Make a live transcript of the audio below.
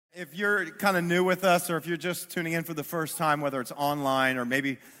if you're kind of new with us or if you're just tuning in for the first time, whether it's online or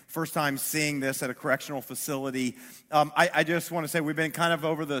maybe first time seeing this at a correctional facility, I just want to say we've been kind of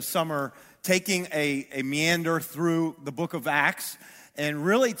over the summer taking a meander through the book of Acts and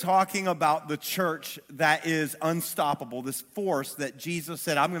really talking about the church that is unstoppable, this force that Jesus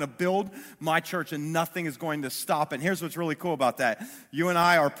said, I'm going to build my church and nothing is going to stop it. And here's what's really cool about that. You and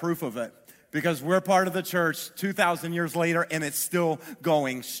I are proof of it. Because we're part of the church 2,000 years later, and it's still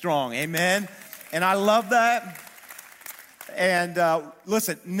going strong. Amen? And I love that. And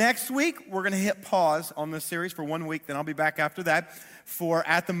listen, next week, we're going to hit pause on this series for 1 week. Then I'll be back after that for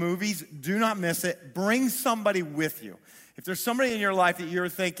At the Movies. Do not miss it. Bring somebody with you. If there's somebody in your life that you're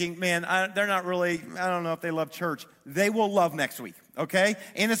thinking, man, they're not really, I don't know if they love church, they will love next week, okay?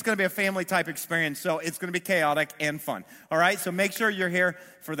 And it's going to be a family-type experience, so it's going to be chaotic and fun, all right? So make sure you're here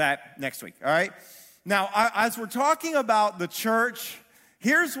for that next week, all right? Now, as we're talking about the church,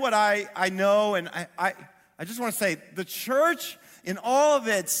 here's what I know, and I just want to say, the church, in all of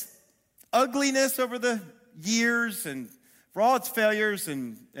its ugliness over the years and for all its failures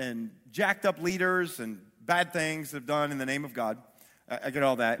and jacked up leaders and bad things they've done in the name of God. I get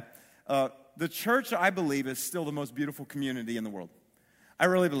all that. The church, I believe, is still the most beautiful community in the world. I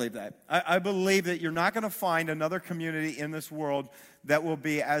really believe that. I believe that you're not going to find another community in this world that will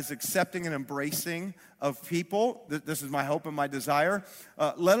be as accepting and embracing of people. This is my hope and my desire.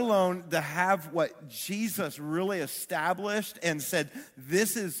 Let alone to have what Jesus really established and said,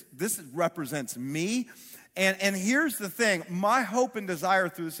 this represents me. And here's the thing. My hope and desire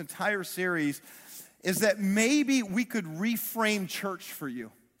through this entire series is that maybe we could reframe church for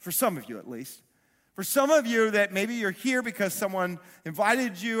you, for some of you at least. For some of you that maybe you're here because someone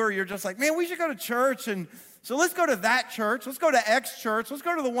invited you or you're just like, man, we should go to church. And so let's go to that church. Let's go to X church. Let's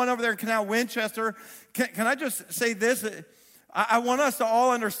go to the one over there in Canal Winchester. Can I just say this? I want us to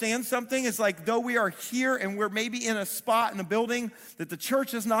all understand something. It's like though we are here and we're maybe in a spot in a building, that the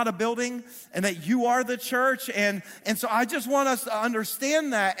church is not a building and that you are the church. And so I just want us to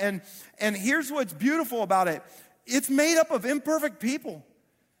understand that. And here's what's beautiful about it. It's made up of imperfect people.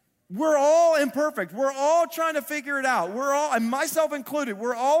 We're all imperfect. We're all trying to figure it out. We're all, and myself included,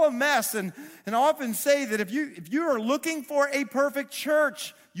 we're all a mess. And I often say that if you are looking for a perfect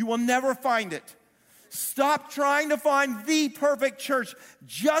church, you will never find it. Stop trying to find the perfect church.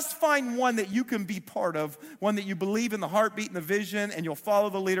 Just find one that you can be part of, one that you believe in the heartbeat and the vision, and you'll follow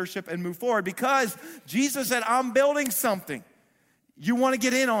the leadership and move forward. Because Jesus said, I'm building something. You want to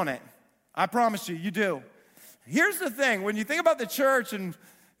get in on it. I promise you, you do. Here's the thing. When you think about the church, and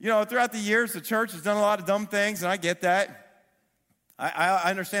throughout the years, the church has done a lot of dumb things, and I get that. I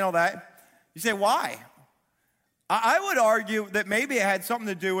understand all that. You say, why? I would argue that maybe it had something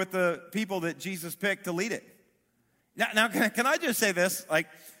to do with the people that Jesus picked to lead it. Now can I just say this? Like,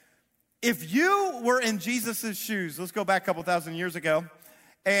 if you were in Jesus' shoes, let's go back a couple thousand years ago,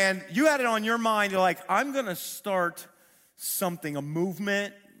 and you had it on your mind, you're like, I'm going to start something, a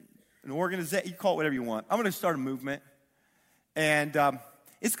movement, an organization, you call it whatever you want. I'm going to start a movement, and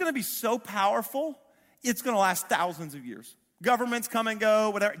it's going to be so powerful, it's going to last thousands of years. Governments come and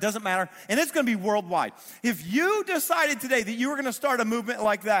go, whatever, it doesn't matter. And it's going to be worldwide. If you decided today that you were going to start a movement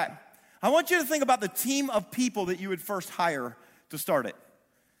like that, I want you to think about the team of people that you would first hire to start it.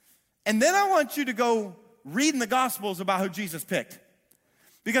 And then I want you to go read in the Gospels about who Jesus picked.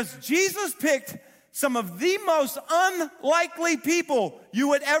 Because Jesus picked some of the most unlikely people you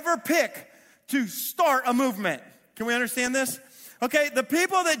would ever pick to start a movement. Can we understand this? Okay, the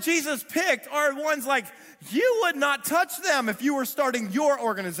people that Jesus picked are ones like, you would not touch them if you were starting your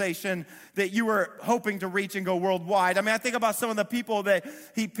organization that you were hoping to reach and go worldwide. I mean, I think about some of the people that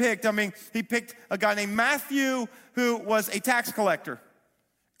he picked. I mean, he picked a guy named Matthew who was a tax collector.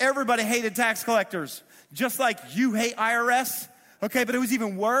 Everybody hated tax collectors, just like you hate IRS. Okay, but it was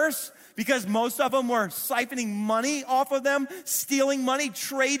even worse because most of them were siphoning money off of them, stealing money,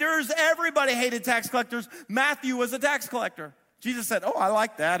 traitors. Everybody hated tax collectors. Matthew was a tax collector. Jesus said, oh, I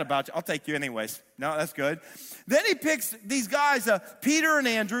like that about you. I'll take you anyways. No, that's good. Then he picks these guys, Peter and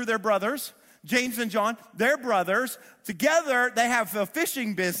Andrew, they're brothers. James and John, they're brothers. Together, they have a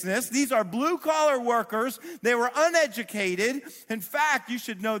fishing business. These are blue-collar workers. They were uneducated. In fact, you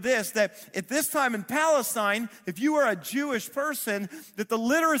should know this, that at this time in Palestine, if you were a Jewish person, that the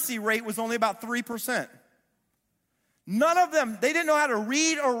literacy rate was only about 3%. None of them, they didn't know how to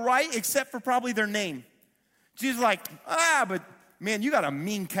read or write except for probably their name. Jesus is like, but man, you got a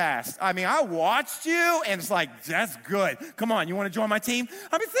mean cast. I mean, I watched you, and it's like, that's good. Come on, you want to join my team?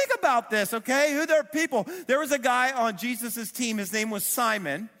 I mean, think about this, okay? Who there are people? There was a guy on Jesus' team. His name was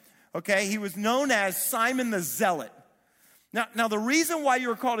Simon, okay? He was known as Simon the Zealot. Now, the reason why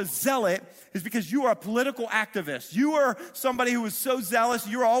you are called a zealot is because you are a political activist. You are somebody who is so zealous.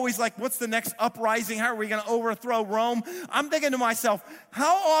 You're always like, what's the next uprising? How are we going to overthrow Rome? I'm thinking to myself,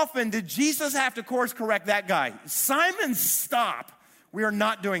 how often did Jesus have to course correct that guy? Simon, stop. We are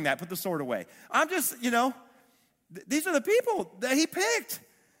not doing that. Put the sword away. I'm just, these are the people that he picked.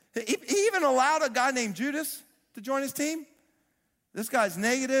 He even allowed a guy named Judas to join his team. This guy's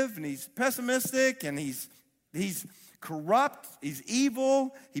negative, and he's pessimistic, and he's corrupt, he's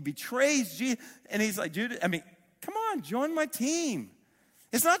evil, he betrays Jesus, and he's like, Judas, come on, join my team.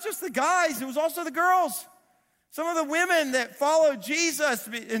 It's not just the guys, it was also the girls. Some of the women that followed Jesus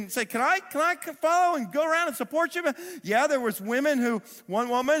and say, can I follow and go around and support you? Yeah, there was one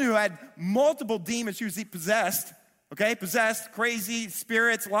woman who had multiple demons. She was possessed, okay? Possessed, crazy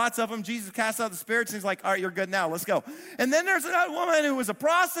spirits, lots of them. Jesus cast out the spirits, and he's like, all right, you're good now, let's go. And then there's another woman who was a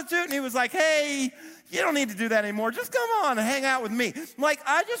prostitute, and he was like, hey, you don't need to do that anymore. Just come on and hang out with me. I'm like,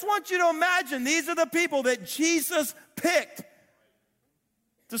 I just want you to imagine these are the people that Jesus picked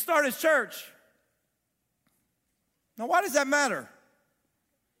to start his church. Now, why does that matter?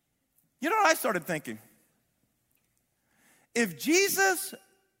 You know what I started thinking? If Jesus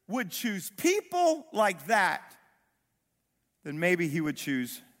would choose people like that, then maybe he would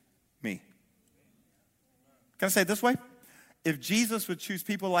choose me. Can I say it this way? If Jesus would choose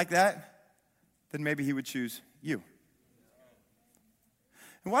people like that, then maybe he would choose you.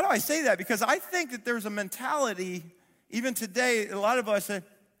 And why do I say that? Because I think that there's a mentality, even today, a lot of us say,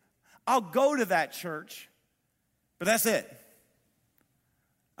 I'll go to that church, but that's it.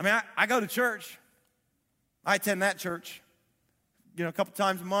 I go to church. I attend that church. A couple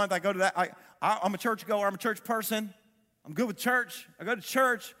times a month, I go to that. I'm a church goer. I'm a church person. I'm good with church. I go to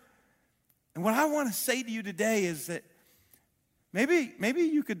church. And what I want to say to you today is that maybe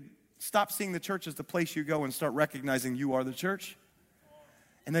you could stop seeing the church as the place you go and start recognizing you are the church.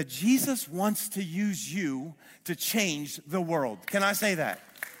 And that Jesus wants to use you to change the world. Can I say that?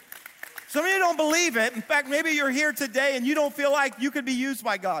 Some of you don't believe it. In fact, maybe you're here today and you don't feel like you could be used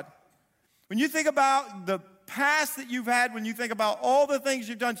by God. When you think about the past that you've had, when you think about all the things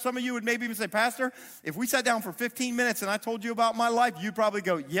you've done, some of you would maybe even say, Pastor, if we sat down for 15 minutes and I told you about my life, you'd probably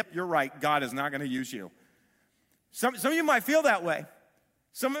go, yep, you're right. God is not going to use you. Some of you might feel that way.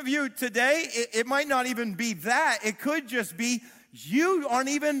 Some of you today, it might not even be that. It could just be you aren't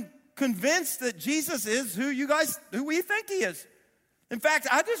even convinced that Jesus is who we think he is. In fact,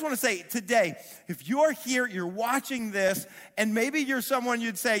 I just want to say today, if you're here, you're watching this, and maybe you're someone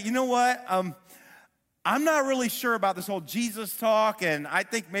you'd say, you know what, I'm not really sure about this whole Jesus talk, and I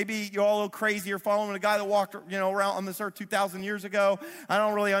think maybe you're all a little crazy. You're following a guy that walked, around on this earth 2,000 years ago. I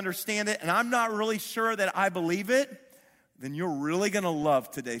don't really understand it, and I'm not really sure that I believe it. Then you're really going to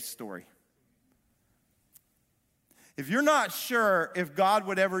love today's story. If you're not sure if God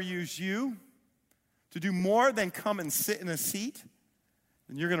would ever use you to do more than come and sit in a seat,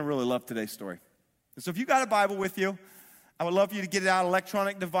 then you're going to really love today's story. And so if you got a Bible with you, I would love for you to get it out,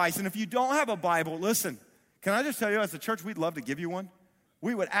 electronic device. And if you don't have a Bible, listen, can I just tell you, as a church, we'd love to give you one.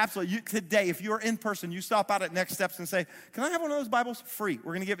 We would absolutely, today, if you're in person, you stop out at Next Steps and say, can I have one of those Bibles? Free.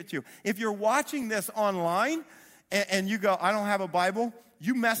 We're going to give it to you. If you're watching this online and you go, I don't have a Bible,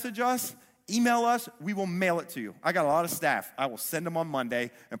 you message us, email us, we will mail it to you. I got a lot of staff. I will send them on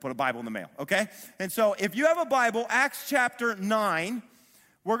Monday and put a Bible in the mail, okay? And so if you have a Bible, Acts chapter 9,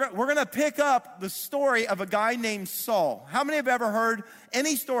 we're going to pick up the story of a guy named Saul. How many have ever heard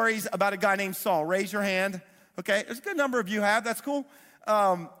any stories about a guy named Saul? Raise your hand. Okay, there's a good number of you have. That's cool.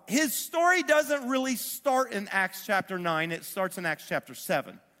 His story doesn't really start in Acts chapter 9. It starts in Acts chapter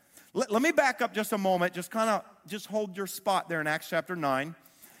 7. Let me back up just a moment. Just hold your spot there in Acts chapter 9.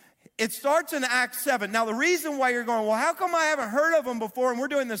 It starts in Acts 7. Now, the reason why you're going, well, how come I haven't heard of him before? And we're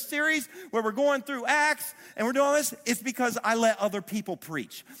doing this series where we're going through Acts and we're doing this. It's because I let other people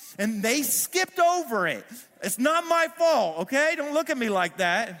preach. And they skipped over it. It's not my fault, okay? Don't look at me like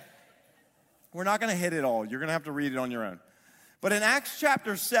that. We're not going to hit it all. You're going to have to read it on your own. But in Acts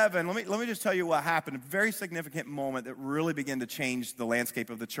chapter 7, let me just tell you what happened. A very significant moment that really began to change the landscape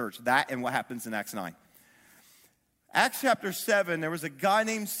of the church. That and what happens in Acts 9. Acts chapter 7, there was a guy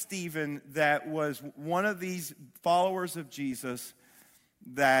named Stephen that was one of these followers of Jesus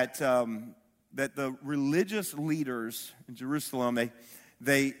that the religious leaders in Jerusalem,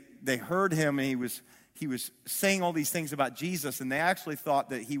 they heard him, and he was saying all these things about Jesus, and they actually thought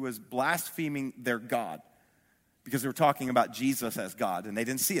that he was blaspheming their God because they were talking about Jesus as God, and they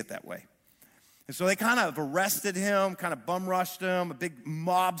didn't see it that way. And so they kind of arrested him, kind of bum rushed him. A big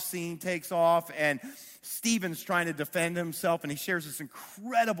mob scene takes off, and Stephen's trying to defend himself, and he shares this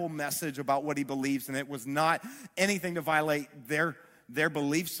incredible message about what he believes, and it was not anything to violate their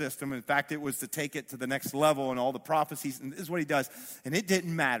belief system. In fact, it was to take it to the next level and all the prophecies, and this is what he does. And it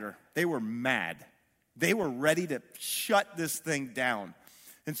didn't matter. They were mad. They were ready to shut this thing down.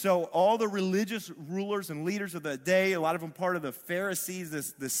 And so all the religious rulers and leaders of the day, a lot of them part of the Pharisees,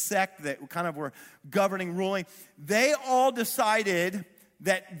 this sect that kind of were governing, ruling, they all decided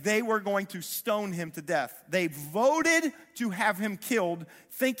that they were going to stone him to death. They voted to have him killed,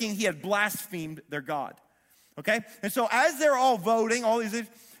 thinking he had blasphemed their God. Okay? And so as they're all voting, all these,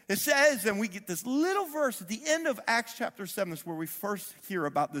 it says, and we get this little verse at the end of Acts chapter 7, this is where we first hear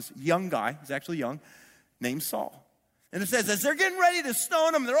about this young guy, he's actually young, named Saul. And it says, as they're getting ready to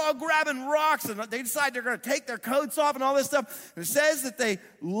stone him, they're all grabbing rocks, and they decide they're going to take their coats off and all this stuff. And it says that they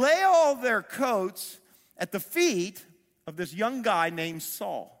lay all their coats at the feet of this young guy named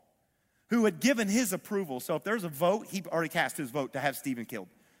Saul, who had given his approval. So if there's a vote, he already cast his vote to have Stephen killed.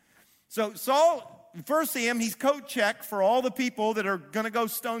 So Saul, you first see him, he's coat check for all the people that are going to go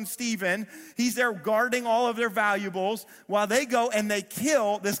stone Stephen. He's there guarding all of their valuables while they go and they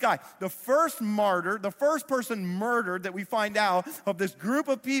kill this guy. The first martyr, the first person murdered that we find out of this group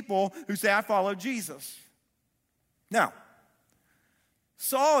of people who say, I follow Jesus. Now,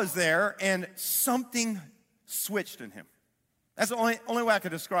 Saul is there and something switched in him. That's the only way I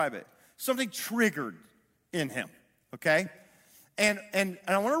could describe it. Something triggered in him, okay? And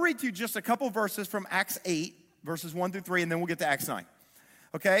I want to read to you just a couple verses from Acts 8, verses 1 through 3, and then we'll get to Acts 9.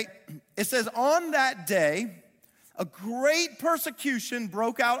 Okay? It says, on that day, a great persecution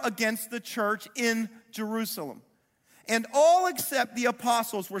broke out against the church in Jerusalem. And all except the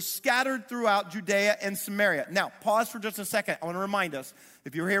apostles were scattered throughout Judea and Samaria. Now, pause for just a second. I want to remind us,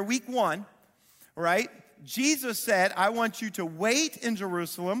 if you're here week 1, right? Jesus said, I want you to wait in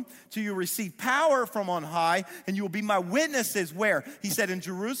Jerusalem till you receive power from on high, and you will be my witnesses. Where? He said in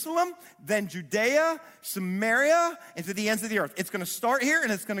Jerusalem, then Judea, Samaria, and to the ends of the earth. It's going to start here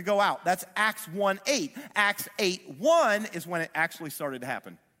and it's going to go out. That's Acts 1:8. Acts 8:1 is when it actually started to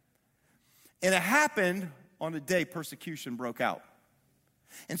happen. And it happened on the day persecution broke out.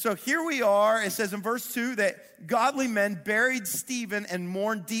 And so here we are. It says in verse 2 that godly men buried Stephen and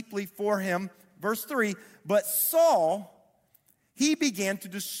mourned deeply for him. Verse 3, but Saul, he began to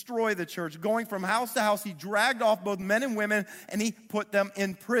destroy the church. Going from house to house, he dragged off both men and women, and he put them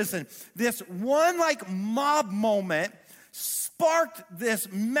in prison. This one mob moment sparked this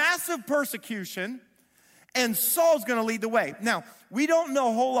massive persecution, and Saul's going to lead the way. Now, we don't know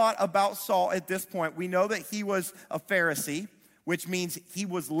a whole lot about Saul at this point. We know that he was a Pharisee, which means he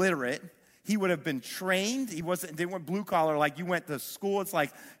was literate. He would have been trained. They weren't blue collar like you went to school. It's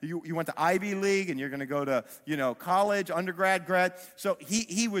like you went to Ivy League and you're going to go to, college, undergrad, grad. So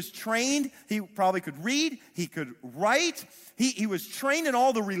he was trained. He probably could read. He could write. He was trained in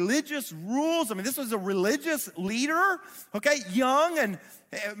all the religious rules. I mean, this was a religious leader, okay, young, and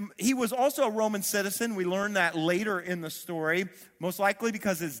he was also a Roman citizen. We learn that later in the story, most likely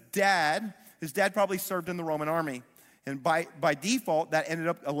because his dad probably served in the Roman army. And by default, that ended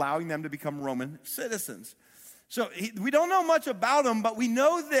up allowing them to become Roman citizens. So we don't know much about him, but we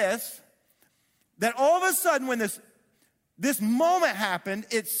know this, that all of a sudden when this moment happened,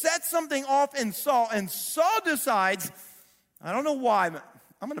 it set something off in Saul, and Saul decides, I don't know why, but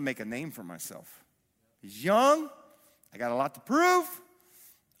I'm going to make a name for myself. He's young. I got a lot to prove.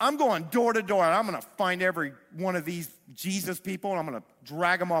 I'm going door to door, and I'm going to find every one of these Jesus people, and I'm going to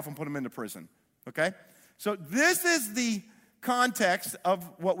drag them off and put them into prison, okay? So this is the context of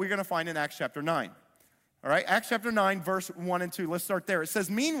what we're going to find in Acts chapter 9. All right, Acts chapter 9, verse 1 and 2. Let's start there. It says,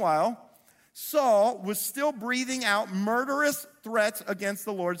 meanwhile, Saul was still breathing out murderous threats against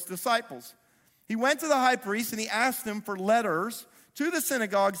the Lord's disciples. He went to the high priest and he asked him for letters to the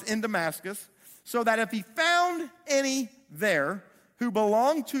synagogues in Damascus, so that if he found any there who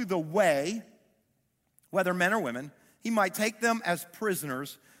belonged to the way, whether men or women, he might take them as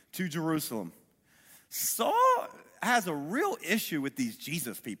prisoners to Jerusalem. Saul has a real issue with these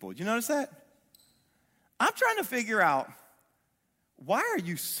Jesus people. Did you notice that? I'm trying to figure out, why are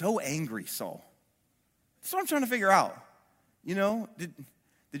you so angry, Saul? That's what I'm trying to figure out. Did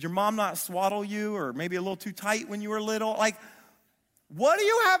your mom not swaddle you, or maybe a little too tight when you were little? Like, what do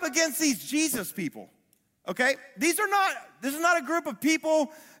you have against these Jesus people? Okay? This is not a group of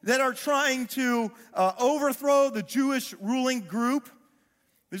people that are trying to overthrow the Jewish ruling group.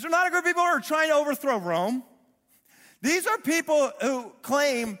 These are not a group of people who are trying to overthrow Rome. These are people who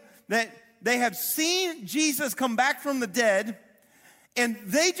claim that they have seen Jesus come back from the dead, And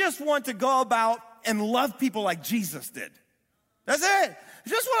they just want to go about and love people like Jesus did. That's it.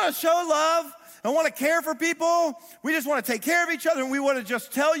 You just want to show love and want to care for people. We just want to take care of each other, and we want to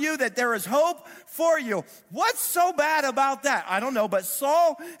just tell you that there is hope for you. What's so bad about that? I don't know, but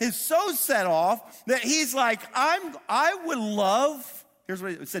Saul is so set off that he's like, I would love, here's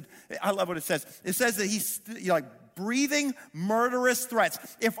what it said. I love what it says. It says that he's like breathing murderous threats.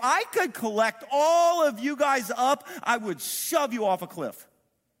 If I could collect all of you guys up, I would shove you off a cliff.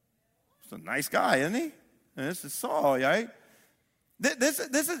 He's a nice guy, isn't he? And this is Saul, right? This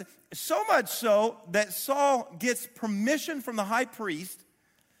is so much so that Saul gets permission from the high priest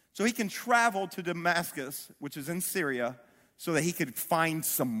so he can travel to Damascus, which is in Syria, so that he could find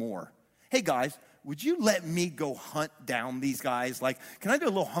some more. Hey guys, would you let me go hunt down these guys? Like, can I do a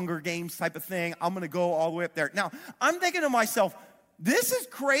little Hunger Games type of thing? I'm going to go all the way up there. Now, I'm thinking to myself, this is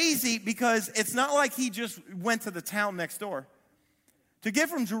crazy because it's not like he just went to the town next door. To get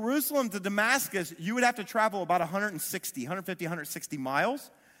from Jerusalem to Damascus, you would have to travel about 150, 160 miles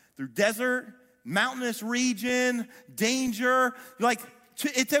through desert, mountainous region, danger.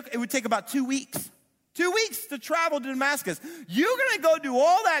 It would take about 2 weeks. 2 weeks to travel to Damascus. You're going to go do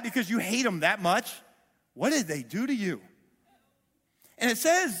all that because you hate them that much? What did they do to you? And it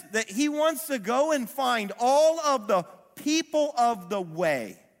says that he wants to go and find all of the people of the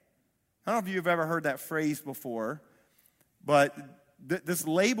way. I don't know if you've ever heard that phrase before, but this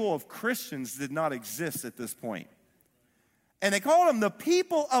label of Christians did not exist at this point. And they called them the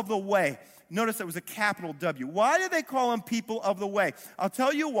people of the way. Notice it was a capital W. Why did they call them people of the way? I'll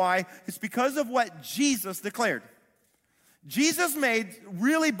tell you why. It's because of what Jesus declared. Jesus made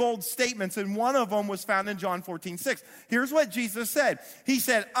really bold statements, and one of them was found in John 14:6. Here's what Jesus said. He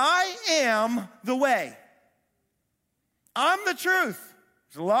said, I am the way. I'm the truth.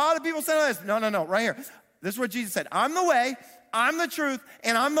 There's a lot of people saying this. No, right here. This is what Jesus said. I'm the way, I'm the truth,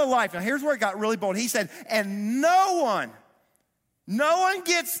 and I'm the life. Now here's where it got really bold. He said, and no one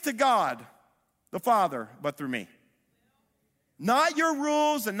gets to God, the Father, but through me. Not your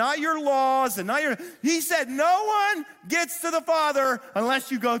rules and not your laws and not your, he said, no one gets to the Father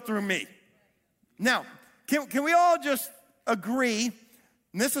unless you go through me. Now, can we all just agree,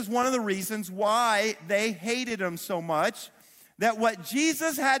 and this is one of the reasons why they hated him so much, that what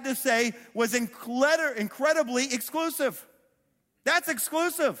Jesus had to say was incredibly exclusive. That's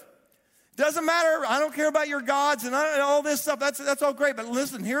exclusive. Doesn't matter. I don't care about your gods and all this stuff. That's all great. But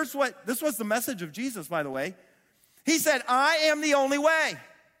listen, this was the message of Jesus, by the way. He said, I am the only way.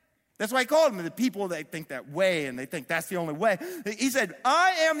 That's why I called them the people that think that way and they think that's the only way. He said,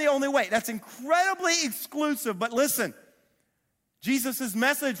 I am the only way. That's incredibly exclusive. But listen, Jesus'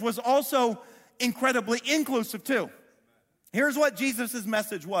 message was also incredibly inclusive too. Here's what Jesus'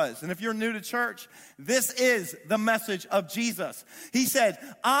 message was. And if you're new to church, this is the message of Jesus. He said,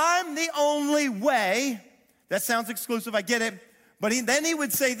 I'm the only way. That sounds exclusive, I get it. But then he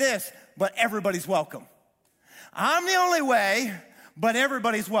would say this, but everybody's welcome. I'm the only way, but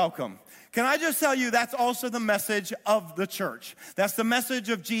everybody's welcome. Can I just tell you, that's also the message of the church. That's the message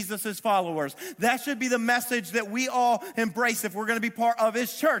of Jesus' followers. That should be the message that we all embrace if we're going to be part of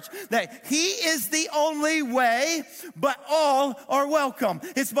his church. That he is the only way, but all are welcome.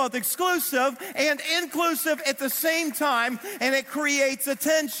 It's both exclusive and inclusive at the same time, and it creates a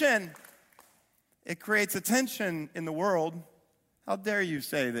tension. It creates a tension in the world. How dare you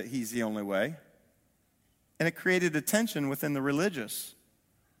say that he's the only way? And it created a tension within the religious.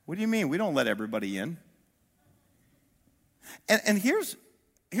 What do you mean? We don't let everybody in. And here's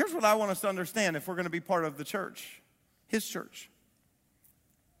what I want us to understand if we're going to be part of the church, his church.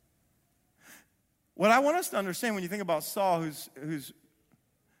 What I want us to understand when you think about Saul, who's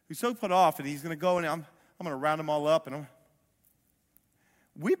so put off, and he's going to go and I'm going to round them all up, and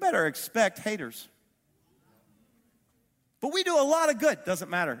we better expect haters. But we do a lot of good.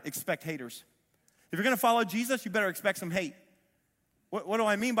 Doesn't matter. Expect haters. If you're going to follow Jesus, you better expect some hate. What do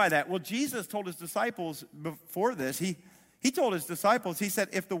I mean by that? Well, Jesus told his disciples before this, he told his disciples, he said,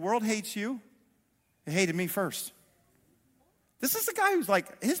 if the world hates you, it hated me first. This is a guy who's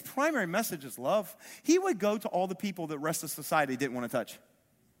like, his primary message is love. He would go to all the people that the rest of society didn't want to touch.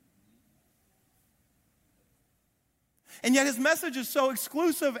 And yet his message is so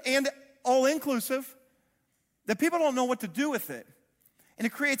exclusive and all-inclusive that people don't know what to do with it. And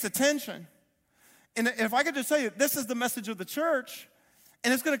it creates a tension. And if I could just tell you, this is the message of the church,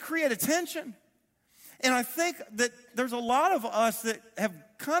 and it's going to create a tension. And I think that there's a lot of us that have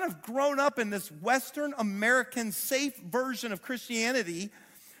kind of grown up in this Western American safe version of Christianity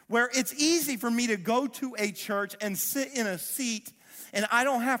where it's easy for me to go to a church and sit in a seat and I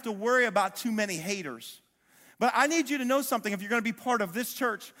don't have to worry about too many haters. But I need you to know something if you're going to be part of this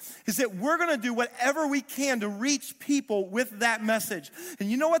church, is that we're going to do whatever we can to reach people with that message. And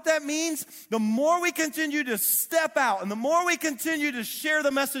you know what that means? The more we continue to step out and the more we continue to share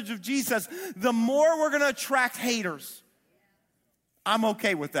the message of Jesus, the more we're going to attract haters. I'm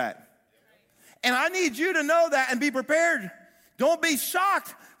okay with that. And I need you to know that and be prepared. Don't be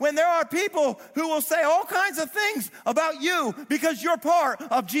shocked when there are people who will say all kinds of things about you because you're part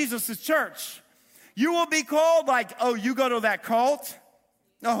of Jesus' church. You will be called like, oh, you go to that cult?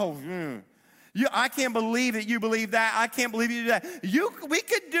 Oh, I can't believe that you believe that. I can't believe you do that. We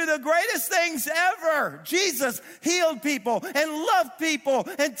could do the greatest things ever. Jesus healed people and loved people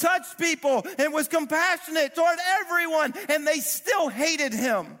and touched people and was compassionate toward everyone, and they still hated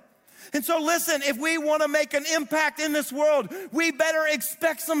him. And so listen, if we want to make an impact in this world, we better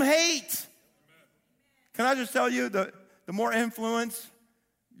expect some hate. Can I just tell you, the more influence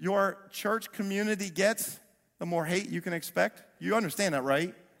your church community gets, the more hate you can expect. You understand that,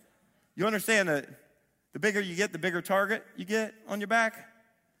 right? You understand that the bigger you get, the bigger target you get on your back?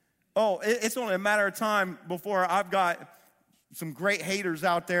 Oh, it's only a matter of time before I've got some great haters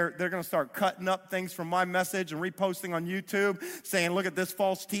out there. They're going to start cutting up things from my message and reposting on YouTube, saying, look at this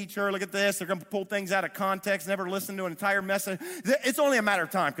false teacher, look at this. They're going to pull things out of context, never listen to an entire message. It's only a matter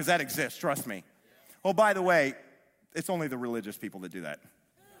of time because that exists, trust me. Oh, by the way, it's only the religious people that do that.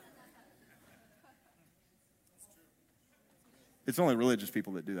 It's only religious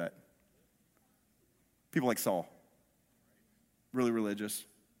people that do that. People like Saul, really religious.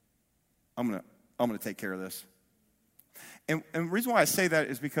 I'm gonna take care of this. And the reason why I say that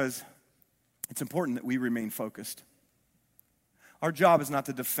is because it's important that we remain focused. Our job is not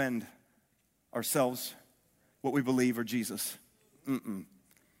to defend ourselves, what we believe, or Jesus.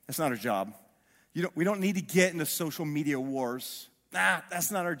 That's not our job. We don't need to get into social media wars.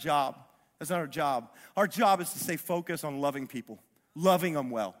 That's not our job. That's not our job. Our job is to stay focused on loving people, loving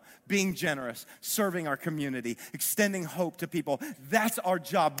them well, being generous, serving our community, extending hope to people. That's our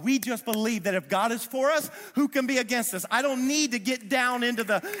job. We just believe that if God is for us, who can be against us? I don't need to get down into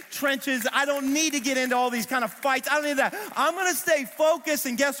the trenches. I don't need to get into all these kind of fights. I don't need that. I'm going to stay focused,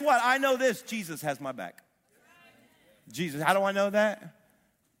 and guess what? I know this. Jesus has my back. Jesus, how do I know that?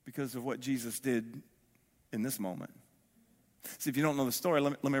 Because of what Jesus did in this moment. See, if you don't know the story,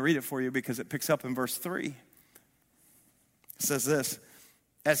 let me read it for you because it picks up in verse 3. It says this,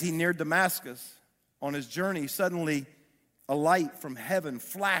 as he neared Damascus on his journey, suddenly a light from heaven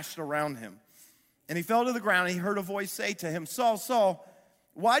flashed around him. And he fell to the ground and he heard a voice say to him, Saul, Saul,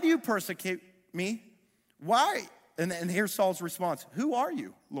 why do you persecute me? Why? And here's Saul's response, who are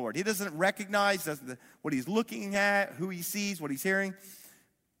you, Lord? He doesn't recognize what he's looking at, who he sees, what he's hearing.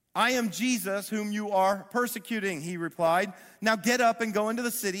 I am Jesus whom you are persecuting, he replied. Now get up and go into the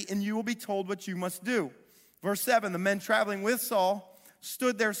city, and you will be told what you must do. Verse 7, the men traveling with Saul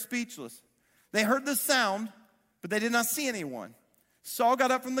stood there speechless. They heard the sound, but they did not see anyone. Saul got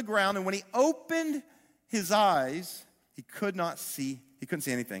up from the ground, and when he opened his eyes, he couldn't see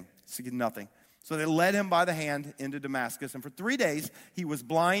anything. He could nothing. So they led him by the hand into Damascus, and for 3 days he was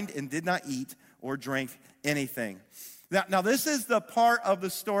blind and did not eat or drink anything. Now, this is the part of the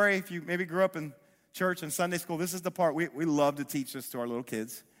story, if you maybe grew up in church and Sunday school, this is the part we love to teach this to our little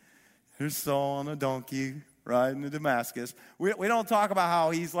kids. Here's Saul on a donkey riding to Damascus. We don't talk about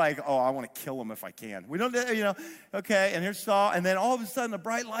how he's like, oh, I want to kill him if I can. We don't, okay, and here's Saul, and then all of a sudden a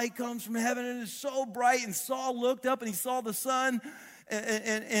bright light comes from heaven, and it's so bright, and Saul looked up and he saw the sun,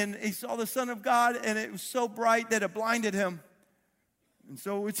 and he saw the Son of God, and it was so bright that it blinded him. And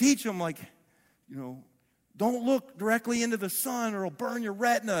so we teach him, like, don't look directly into the sun or it'll burn your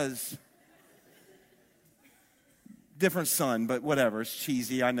retinas. Different sun, but whatever. It's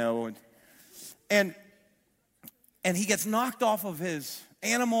cheesy, I know. And he gets knocked off of his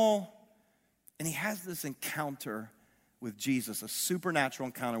animal, and he has this encounter with Jesus, a supernatural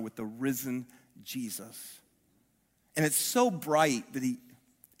encounter with the risen Jesus. And it's so bright that he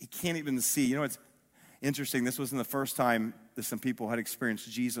can't even see. It's interesting. This wasn't the first time that some people had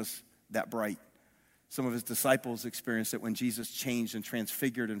experienced Jesus that bright. Some of his disciples experienced it when Jesus changed and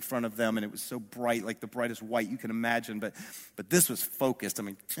transfigured in front of them, and it was so bright, like the brightest white you can imagine. But this was focused.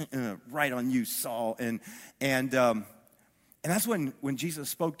 Right on you, Saul. And that's when Jesus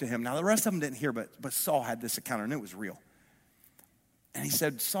spoke to him. Now the rest of them didn't hear, but Saul had this encounter, and it was real. And he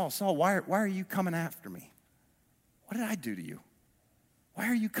said, Saul, why are you coming after me? What did I do to you? Why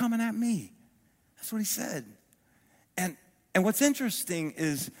are you coming at me? That's what he said. And what's interesting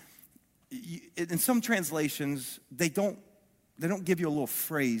is, in some translations, they don't give you a little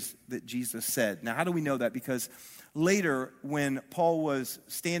phrase that Jesus said. Now, how do we know that? Because later, when Paul was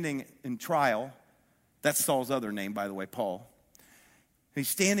standing in trial That's Saul's other name, by the way, Paul. He's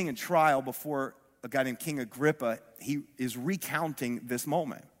standing in trial before a guy named King Agrippa. He is recounting this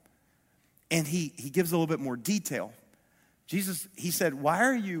moment. And he gives a little bit more detail. He said, "Why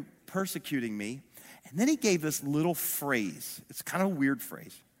are you persecuting me?" And then he gave this little phrase. It's kind of a weird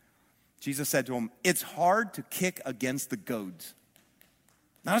phrase. Jesus said to him, "It's hard to kick against the goads."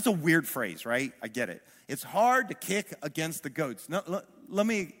 Now, that's a weird phrase, right? I get it. It's hard to kick against the goats. Now, let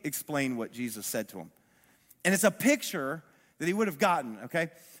me explain what Jesus said to him. And it's a picture that he would have gotten, okay?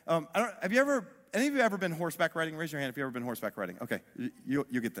 Any of you ever been horseback riding? Raise your hand if you've ever been horseback riding. Okay, you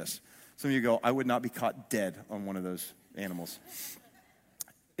get this. Some of you go, "I would not be caught dead on one of those animals."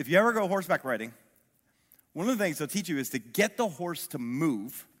 If you ever go horseback riding, one of the things they'll teach you is to get the horse to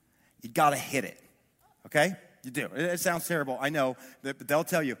move, you got to hit it, okay? You do. It sounds terrible, I know, but they'll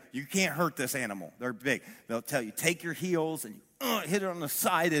tell you, you can't hurt this animal. They're big. They'll tell you, take your heels and hit it on the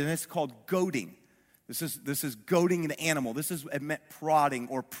side, and it's called goading. This is goading an animal. This is it meant prodding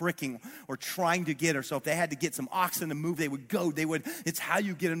or pricking or trying to get her. So if they had to get some oxen to move, they would goad. It's how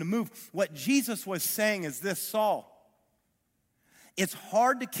you get them to move. What Jesus was saying is this, Saul, it's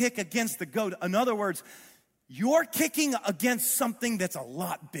hard to kick against the goad. In other words, you're kicking against something that's a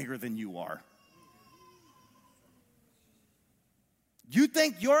lot bigger than you are. You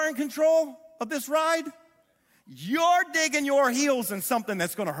think you're in control of this ride? You're digging your heels in something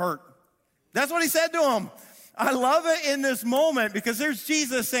that's going to hurt. That's what he said to him. I love it in this moment because there's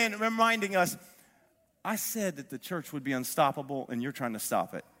Jesus saying, reminding us, I said that the church would be unstoppable and you're trying to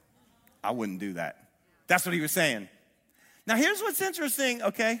stop it. I wouldn't do that. That's what he was saying. Now here's what's interesting,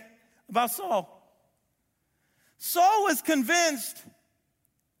 okay, about Saul. Saul was convinced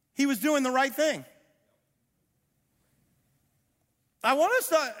he was doing the right thing. I want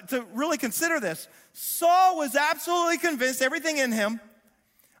us to really consider this. Saul was absolutely convinced, everything in him,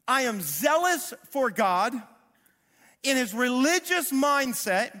 I am zealous for God. In his religious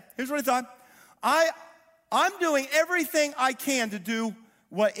mindset, here's what he thought. I'm doing everything I can to do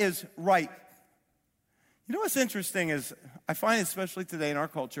what is right. You know what's interesting is, I find especially today in our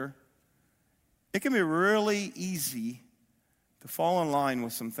culture, it can be really easy to fall in line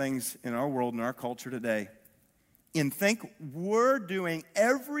with some things in our world and our culture today and think we're doing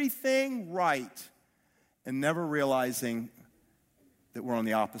everything right and never realizing that we're on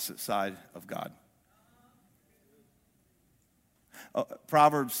the opposite side of God.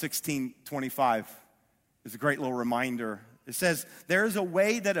 Proverbs 16:25 is a great little reminder. It says, there is a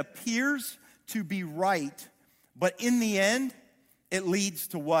way that appears to be right, but in the end, it leads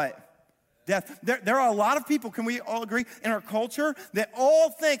to what? Death. There are a lot of people, can we all agree, in our culture that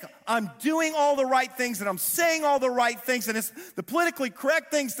all think I'm doing all the right things and I'm saying all the right things and it's the politically correct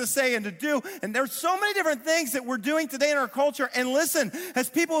things to say and to do. And there's so many different things that we're doing today in our culture. And listen,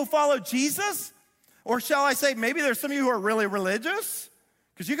 as people who follow Jesus, or shall I say, maybe there's some of you who are really religious,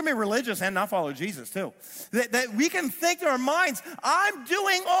 because you can be religious and not follow Jesus too. That we can think in our minds, I'm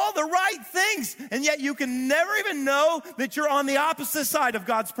doing all the right things, and yet you can never even know that you're on the opposite side of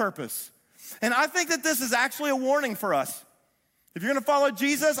God's purpose. And I think that this is actually a warning for us. If you're going to follow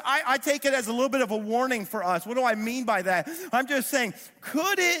Jesus, I take it as a little bit of a warning for us. What do I mean by that? I'm just saying,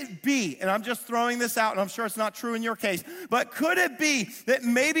 could it be, and I'm just throwing this out, and I'm sure it's not true in your case, but could it be that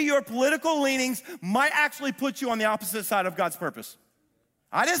maybe your political leanings might actually put you on the opposite side of God's purpose?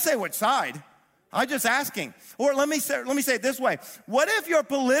 I didn't say which side. I'm just asking. Or let me say it this way. What if your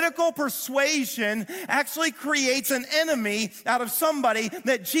political persuasion actually creates an enemy out of somebody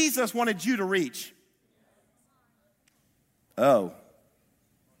that Jesus wanted you to reach? Oh.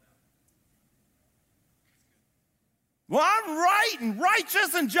 Well, I'm right and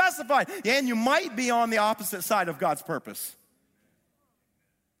righteous and justified. And you might be on the opposite side of God's purpose.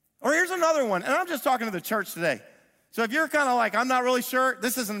 Or here's another one, and I'm just talking to the church today. So if you're kind of like, I'm not really sure,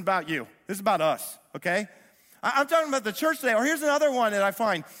 this isn't about you. This is about us, okay? I'm talking about the church today. Or here's another one that I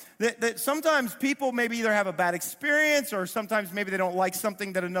find, that sometimes people maybe either have a bad experience or sometimes maybe they don't like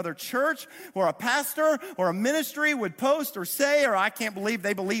something that another church or a pastor or a ministry would post or say, or I can't believe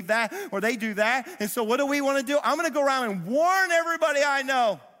they believe that or they do that. And so what do we want to do? I'm going to go around and warn everybody I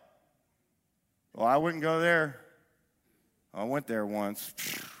know. Well, I wouldn't go there. I went there once.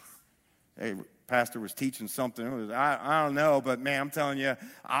 Hey, pastor was teaching something. I don't know, but man, I'm telling you,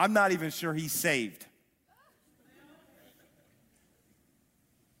 I'm not even sure he's saved.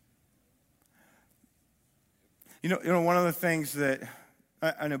 You know, one of the things that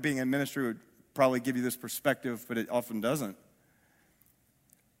I know being in ministry would probably give you this perspective, but it often doesn't,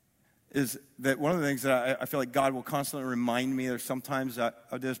 is that one of the things that I feel like God will constantly remind me, there's sometimes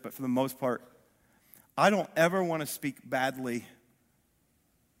of this, but for the most part, I don't ever want to speak badly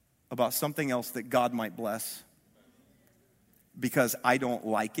about something else that God might bless because I don't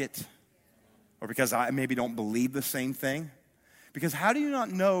like it or because I maybe don't believe the same thing? Because how do you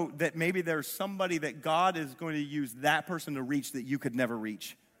not know that maybe there's somebody that God is going to use that person to reach that you could never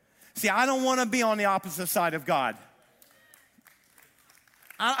reach? See, I don't want to be on the opposite side of God.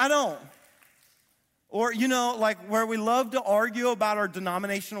 I don't. Or, like where we love to argue about our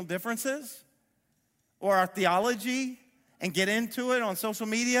denominational differences or our theology and get into it on social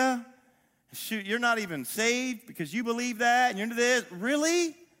media. Shoot, you're not even saved because you believe that and you're into this.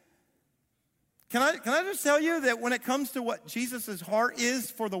 Really? Can I just tell you that when it comes to what Jesus' heart is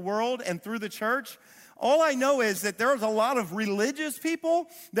for the world and through the church, all I know is that there's a lot of religious people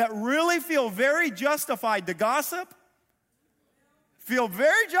that really feel very justified to gossip, feel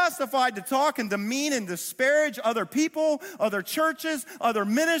very justified to talk and demean and disparage other people, other churches, other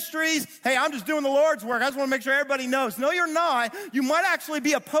ministries. Hey, I'm just doing the Lord's work. I just want to make sure everybody knows. No, you're not. You might actually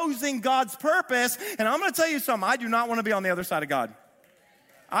be opposing God's purpose. And I'm going to tell you something. I do not want to be on the other side of God.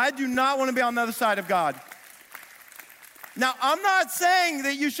 I do not want to be on the other side of God. Now, I'm not saying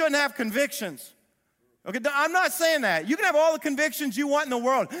that you shouldn't have convictions. Okay, I'm not saying that. You can have all the convictions you want in the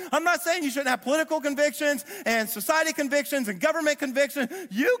world. I'm not saying you shouldn't have political convictions and society convictions and government convictions.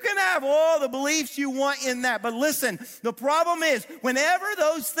 You can have all the beliefs you want in that. But listen, the problem is whenever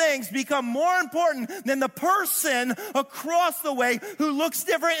those things become more important than the person across the way who looks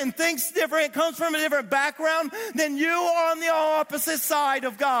different and thinks different, comes from a different background, then you are on the opposite side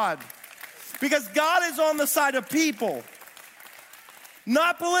of God. Because God is on the side of people.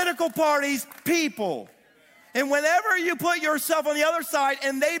 Not political parties, people. And whenever you put yourself on the other side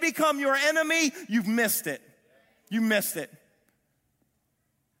and they become your enemy, you've missed it. You missed it.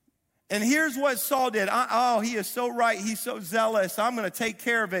 And here's what Saul did. He is so right. He's so zealous. I'm going to take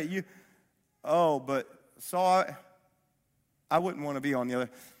care of it. But Saul, I wouldn't want to be on the other.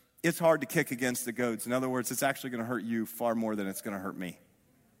 It's hard to kick against the goads. In other words, it's actually going to hurt you far more than it's going to hurt me.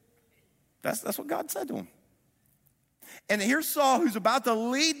 That's what God said to him. And here's Saul, who's about to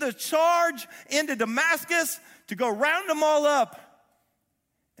lead the charge into Damascus to go round them all up.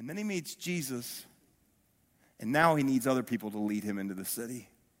 And then he meets Jesus. And now he needs other people to lead him into the city.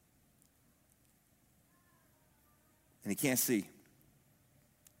 And he can't see.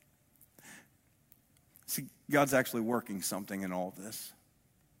 See, God's actually working something in all of this.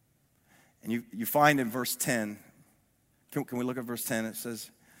 And you find in verse 10, can we look at verse 10? It says,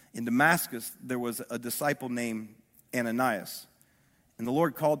 in Damascus, there was a disciple named Ananias. And the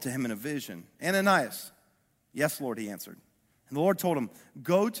Lord called to him in a vision, Ananias. Yes, Lord, he answered. And the Lord told him,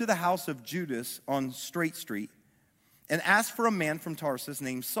 go to the house of Judas on Straight Street and ask for a man from Tarsus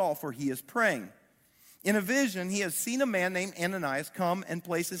named Saul, for he is praying. In a vision, he has seen a man named Ananias come and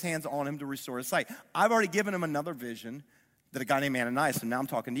place his hands on him to restore his sight. I've already given him another vision that a guy named Ananias, and now I'm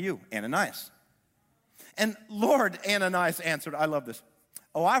talking to you, Ananias. And Lord, Ananias answered, I love this.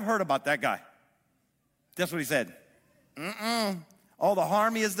 Oh, I've heard about that guy. That's what he said. All the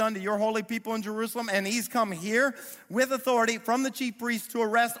harm he has done to your holy people in Jerusalem, and he's come here with authority from the chief priests to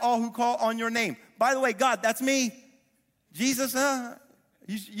arrest all who call on your name. By the way, God, that's me. Jesus,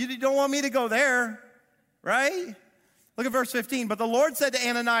 you don't want me to go there, right? Look at verse 15. But the Lord said to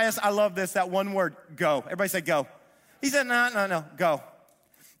Ananias, I love this, that one word, go. Everybody say go. He said, no, go.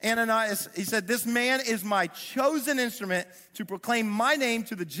 Ananias, he said, this man is my chosen instrument to proclaim my name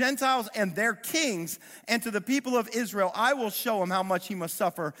to the Gentiles and their kings and to the people of Israel. I will show him how much he must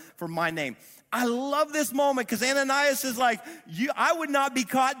suffer for my name. I love this moment because Ananias is like, I would not be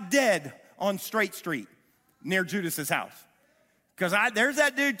caught dead on Straight Street near Judas's house. Because there's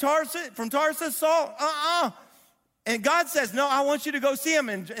that dude from Tarsus, Saul, And God says, no, I want you to go see him.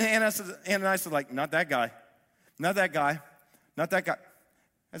 And Ananias is like, not that guy, not that guy, not that guy.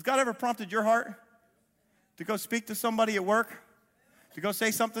 Has God ever prompted your heart to go speak to somebody at work? To go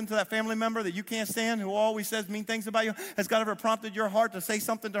say something to that family member that you can't stand, who always says mean things about you? Has God ever prompted your heart to say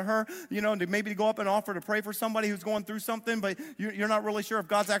something to her, to maybe go up and offer to pray for somebody who's going through something, but you're not really sure if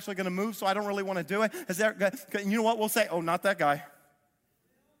God's actually going to move, so I don't really want to do it? You know what? We'll say, oh, not that guy.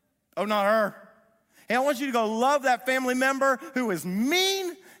 Oh, not her. Hey, I want you to go love that family member who is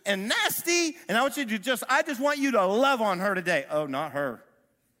mean and nasty, and I want you to I just want you to love on her today. Oh, not her.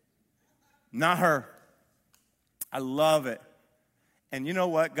 Not her. I love it. And you know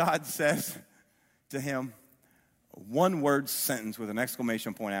what God says to him? A one-word sentence with an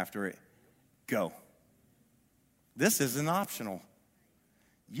exclamation point after it. Go. This isn't optional.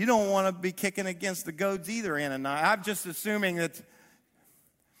 You don't want to be kicking against the goads either, Ananias. I'm just assuming that.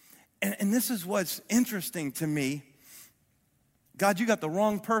 And this is what's interesting to me. God, you got the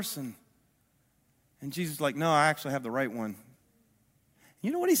wrong person. And Jesus is like, no, I actually have the right one.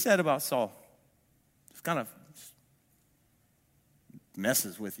 You know what he said about Saul? It's kind of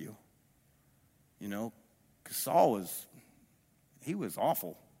messes with you, you know, because Saul was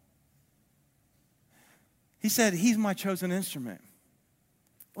awful. He said, he's my chosen instrument.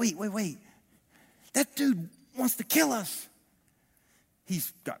 Wait. That dude wants to kill us.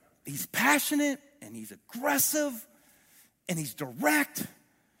 He's passionate, and he's aggressive, and he's direct,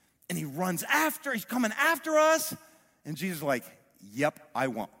 and he's coming after us. And Jesus is like, yep, I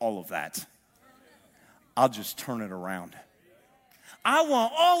want all of that. I'll just turn it around. I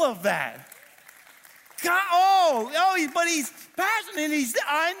want all of that. God, but he's passionate.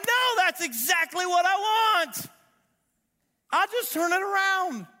 I know that's exactly what I want. I'll just turn it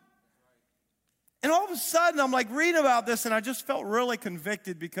around. And all of a sudden, I'm like reading about this, and I just felt really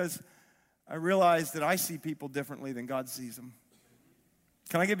convicted because I realized that I see people differently than God sees them.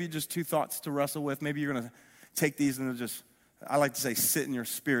 Can I give you just 2 thoughts to wrestle with? Maybe you're going to take these and just, I like to say, sit in your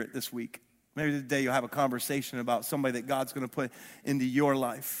spirit this week. Maybe today you'll have a conversation about somebody that God's going to put into your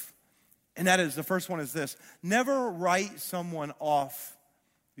life. And that is, the first one is this: never write someone off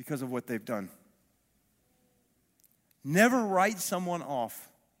because of what they've done. Never write someone off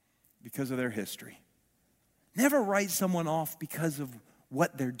because of their history. Never write someone off because of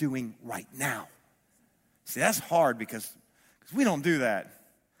what they're doing right now. See, that's hard because we don't do that.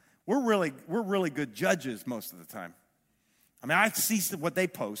 We're really good judges most of the time. I mean, I see what they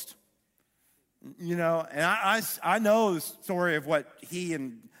post, you know, and I know the story of what he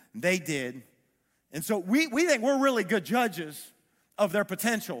and they did. And so we think we're really good judges of their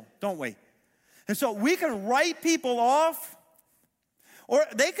potential, don't we? And so we can write people off, or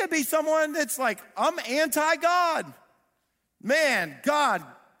they could be someone that's like, I'm anti-God. Man, God,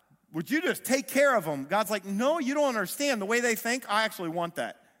 would you just take care of them? God's like, no, you don't understand. The way they think, I actually want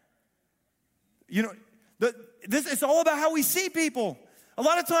that. You know, it's all about how we see people. A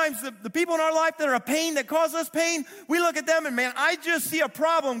lot of times, the people in our life that are a pain, that cause us pain, we look at them and, man, I just see a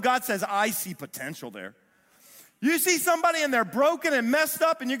problem. God says, I see potential there. You see somebody and they're broken and messed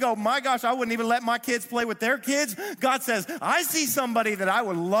up, and you go, my gosh, I wouldn't even let my kids play with their kids. God says, I see somebody that I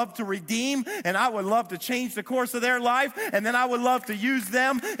would love to redeem, and I would love to change the course of their life, and then I would love to use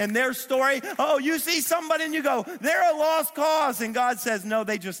them and their story. Oh, you see somebody and you go, they're a lost cause. And God says, no,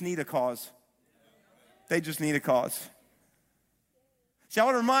 they just need a cause. They just need a cause. See, I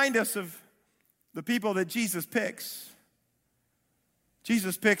want to remind us of the people that Jesus picks.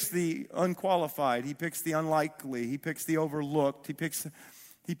 Jesus picks the unqualified. He picks the unlikely. He picks the overlooked. He picks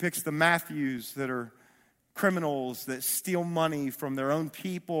the Matthews that are criminals that steal money from their own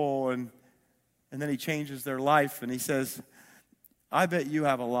people, and then he changes their life, and he says, I bet you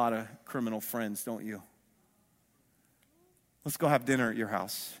have a lot of criminal friends, don't you? Let's go have dinner at your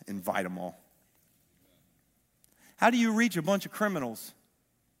house. Invite them all. How do you reach a bunch of criminals?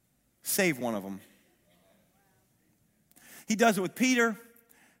 Save one of them. He does it with Peter.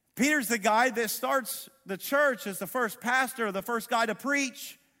 Peter's the guy that starts the church as the first pastor, the first guy to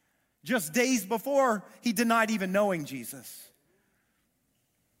preach. Just days before, he denied even knowing Jesus.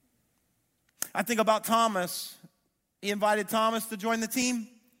 I think about Thomas. He invited Thomas to join the team.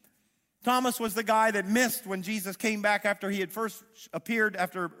 Thomas was the guy that missed when Jesus came back after he had first appeared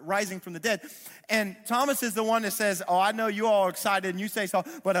after rising from the dead. And Thomas is the one that says, oh, I know you all are excited and you say so,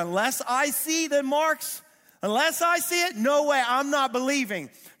 but unless I see the marks, unless I see it, no way, I'm not believing.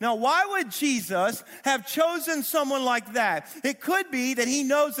 Now, why would Jesus have chosen someone like that? It could be that he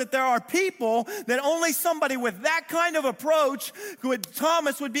knows that there are people that only somebody with that kind of approach,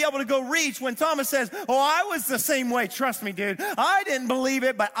 Thomas would be able to go reach when Thomas says, oh, I was the same way. Trust me, dude. I didn't believe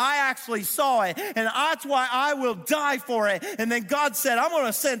it, but I actually saw it, and that's why I will die for it. And then God said, I'm going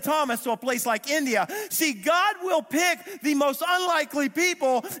to send Thomas to a place like India. See, God will pick the most unlikely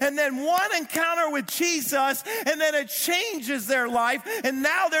people, and then one encounter with Jesus, and then it changes their life, and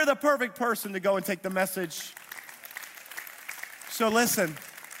now they're the perfect person to go and take the message. So listen,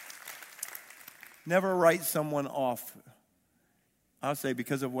 never write someone off. I'll say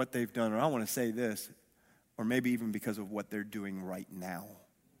because of what they've done, or I want to say this, or maybe even because of what they're doing right now.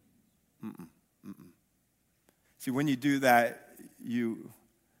 See, when you do that, you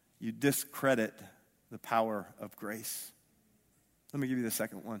discredit the power of grace. Let me give you the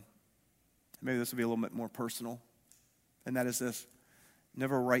second one. Maybe this will be a little bit more personal. And that is this: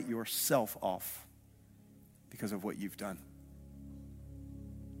 never write yourself off because of what you've done.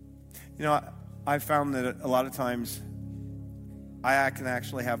 You know, I found that a lot of times I can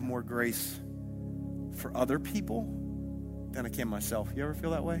actually have more grace for other people than I can myself. You ever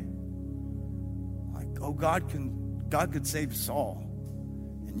feel that way? Like, oh, God could save Saul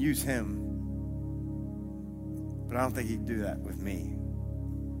and use him, but I don't think he'd do that with me.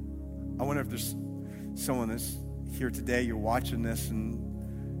 I wonder if there's someone that's here today, you're watching this, and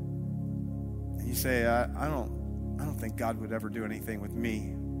you say, I don't think God would ever do anything with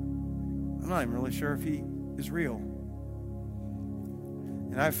me. I'm not even really sure if he is real.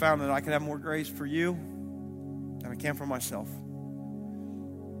 And I've found that I can have more grace for you than I can for myself.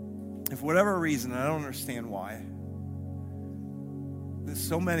 And for whatever reason, I don't understand why, there's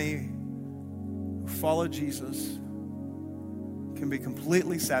so many who follow Jesus can be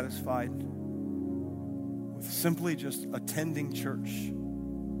completely satisfied with simply just attending church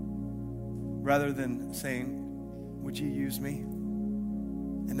rather than saying, would you use me?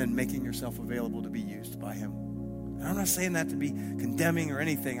 And then making yourself available to be used by him. And I'm not saying that to be condemning or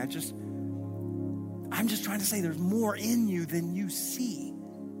anything. I'm just trying to say there's more in you than you see.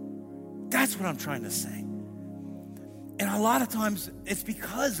 That's what I'm trying to say. And a lot of times it's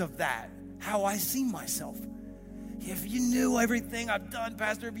because of that, how I see myself. If you knew everything I've done,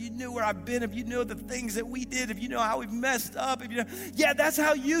 Pastor, if you knew where I've been, if you knew the things that we did, if you know how we've messed up, if you know, yeah, that's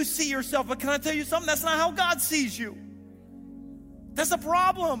how you see yourself. But can I tell you something? That's not how God sees you. That's a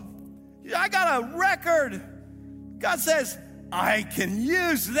problem. I got a record. God says, I can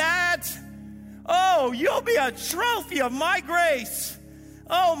use that. Oh, you'll be a trophy of my grace.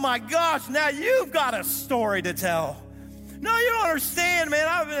 Oh my gosh, now you've got a story to tell. No, you don't understand, man.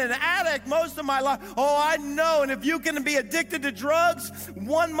 I've been an addict most of my life. Oh, I know. And if you can be addicted to drugs,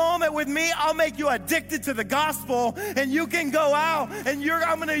 one moment with me, I'll make you addicted to the gospel. And you can go out and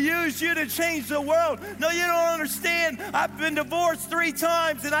I'm going to use you to change the world. No, you don't understand. I've been divorced 3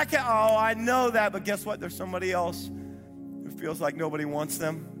 times and I know that. But guess what? There's somebody else who feels like nobody wants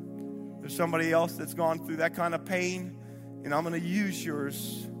them. There's somebody else that's gone through that kind of pain. And I'm going to use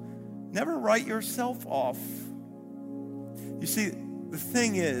yours. Never write yourself off. You see, the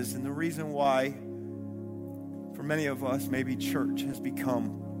thing is, and the reason why, for many of us, maybe church has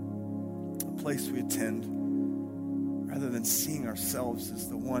become a place we attend, rather than seeing ourselves as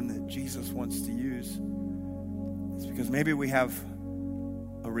the one that Jesus wants to use, it's because maybe we have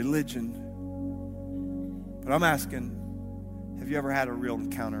a religion. But I'm asking, have you ever had a real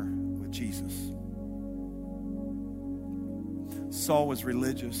encounter with Jesus? Saul was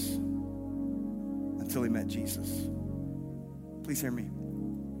religious until he met Jesus. Please hear me.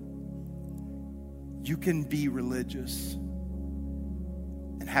 You can be religious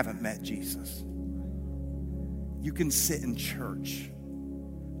and haven't met Jesus. You can sit in church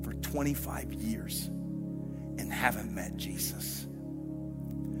for 25 years and haven't met Jesus.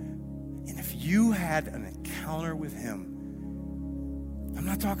 And if you had an encounter with him, I'm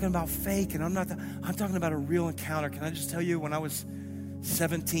not talking about fake, and I'm talking about a real encounter. Can I just tell you, when I was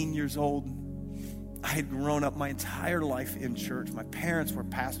 17 years old, I had grown up my entire life in church. My parents were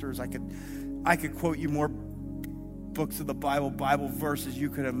pastors. I could quote you more books of the Bible verses you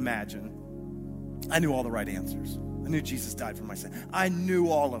could imagine. I knew all the right answers. I knew Jesus died for my sin. I knew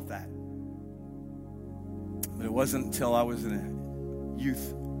all of that. But it wasn't until I was in a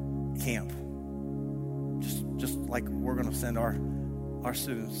youth camp, just like we're going to send our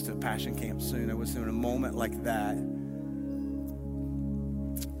students to Passion Camp soon. It was in a moment like that.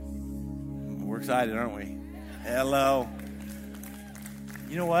 We're excited, aren't we? Hello.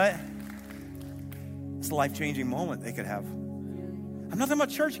 You know what? It's a life-changing moment they could have. I'm not talking about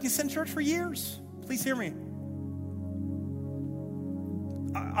church. You can sit in church for years. Please hear me.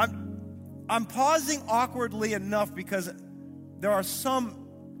 I'm pausing awkwardly enough because there are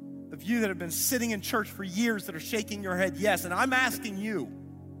some of you that have been sitting in church for years that are shaking your head yes. And I'm asking you,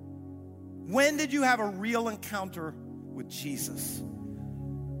 when did you have a real encounter with Jesus?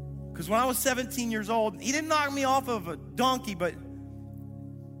 Because when I was 17 years old, he didn't knock me off of a donkey, but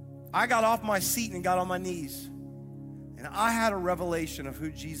I got off my seat and got on my knees. And I had a revelation of who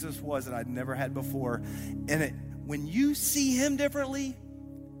Jesus was that I'd never had before. And when you see him differently,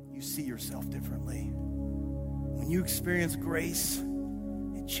 you see yourself differently. When you experience grace,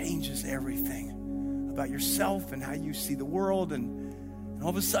 it changes everything about yourself and how you see the world. And all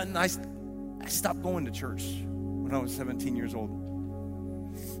of a sudden, I stopped going to church when I was 17 years old.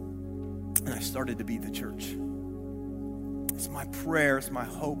 And I started to be the church. It's my prayer, it's my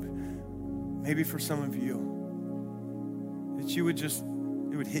hope, maybe for some of you, that it would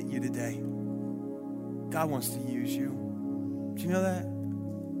hit you today. God wants to use you. Do you know that?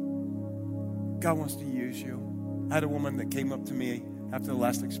 God wants to use you. I had a woman that came up to me after the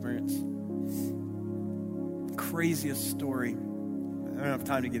last experience. Craziest story. I don't have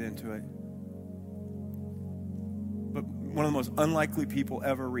time to get into it. But one of the most unlikely people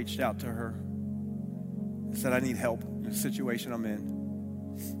ever reached out to her and said, I need help in the situation I'm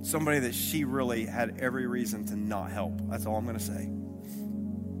in. Somebody that she really had every reason to not help. That's all I'm going to say.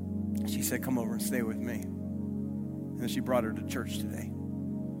 She said, come over and stay with me. And then she brought her to church today.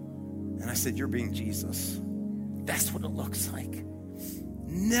 And I said, you're being Jesus. That's what it looks like.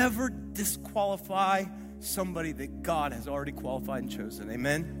 Never disqualify somebody that God has already qualified and chosen.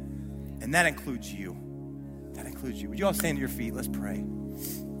 Amen? And that includes you. That includes you. Would you all stand to your feet? Let's pray.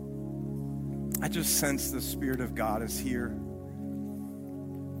 I just sense the Spirit of God is here.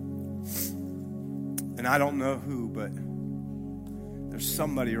 And I don't know who, but there's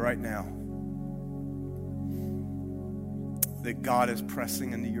somebody right now that God is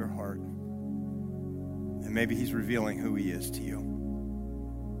pressing into your heart. And maybe he's revealing who he is to you.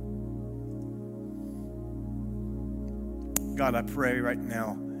 God, I pray right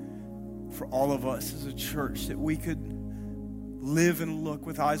now for all of us as a church that we could live and look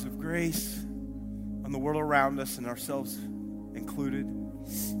with eyes of grace on the world around us and ourselves included.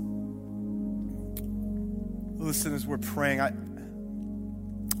 Listen, as we're praying, I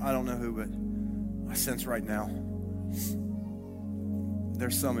don't know who, but I sense right now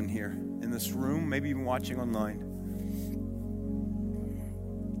there's some in here, in this room, maybe even watching online,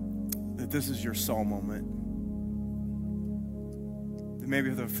 that this is your Saul moment. That maybe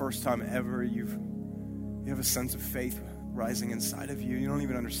for the first time ever, you have a sense of faith rising inside of you. You don't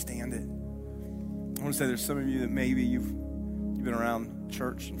even understand it. I want to say there's some of you that maybe you've been around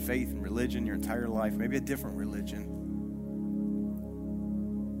church and faith and religion your entire life, maybe a different religion.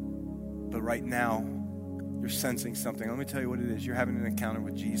 But right now, you're sensing something. Let me tell you what it is. You're having an encounter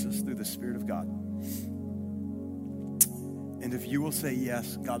with Jesus through the Spirit of God. And if you will say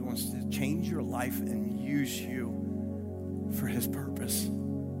yes, God wants to change your life and use you for his purpose.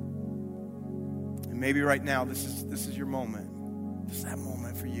 And maybe right now, this is your moment. This is that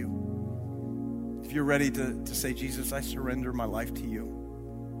moment for you. If you're ready to say, Jesus, I surrender my life to you.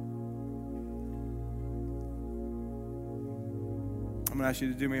 I'm going to ask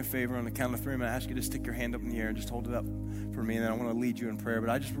you to do me a favor. On the count of 3, I'm going to ask you to stick your hand up in the air and just hold it up for me, and then I want to lead you in prayer. But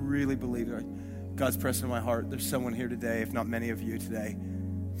I just really believe that God's pressing in my heart. There's someone here today, if not many of you today.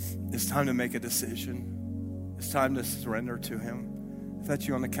 It's time to make a decision. It's time to surrender to him. If that's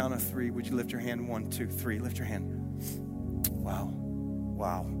you, on the count of 3, would you lift your hand? 1, 2, 3. Lift your hand. Wow.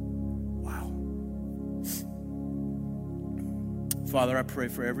 Wow. Wow. Father, I pray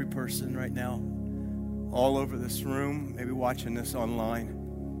for every person right now, all over this room, maybe watching this online.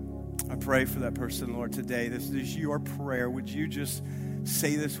 I pray for that person, Lord, today. This is your prayer. Would you just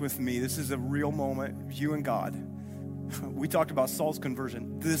say this with me? This is a real moment, you and God. We talked about Saul's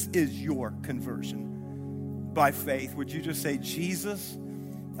conversion. This is your conversion by faith. Would you just say, Jesus,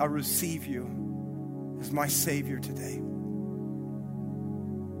 I receive you as my Savior today.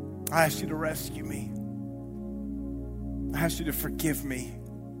 I ask you to rescue me. I ask you to forgive me.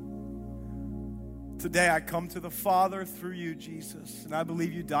 Today I come to the Father through you, Jesus, and I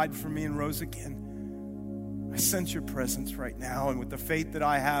believe you died for me and rose again. I sense your presence right now, and with the faith that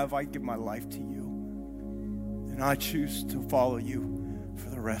I have, I give my life to you. And I choose to follow you for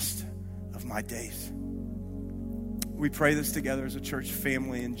the rest of my days. We pray this together as a church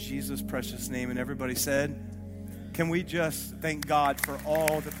family in Jesus' precious name. And everybody said, can we just thank God for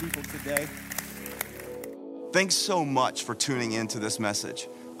all the people today? Thanks so much for tuning in to this message.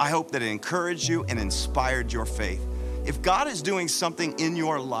 I hope that it encouraged you and inspired your faith. If God is doing something in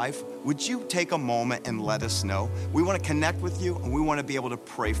your life, would you take a moment and let us know? We want to connect with you, and we want to be able to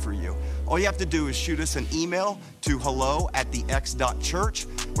pray for you. All you have to do is shoot us an email to hello@thex.church,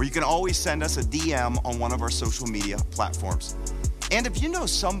 or you can always send us a DM on one of our social media platforms. And if you know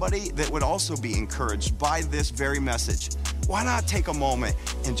somebody that would also be encouraged by this very message, why not take a moment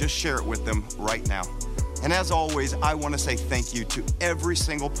and just share it with them right now? And as always, I want to say thank you to every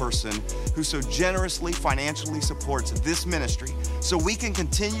single person who so generously financially supports this ministry so we can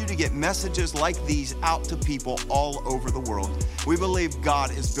continue to get messages like these out to people all over the world. We believe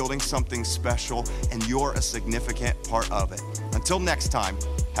God is building something special, and you're a significant part of it. Until next time,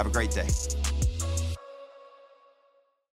 have a great day.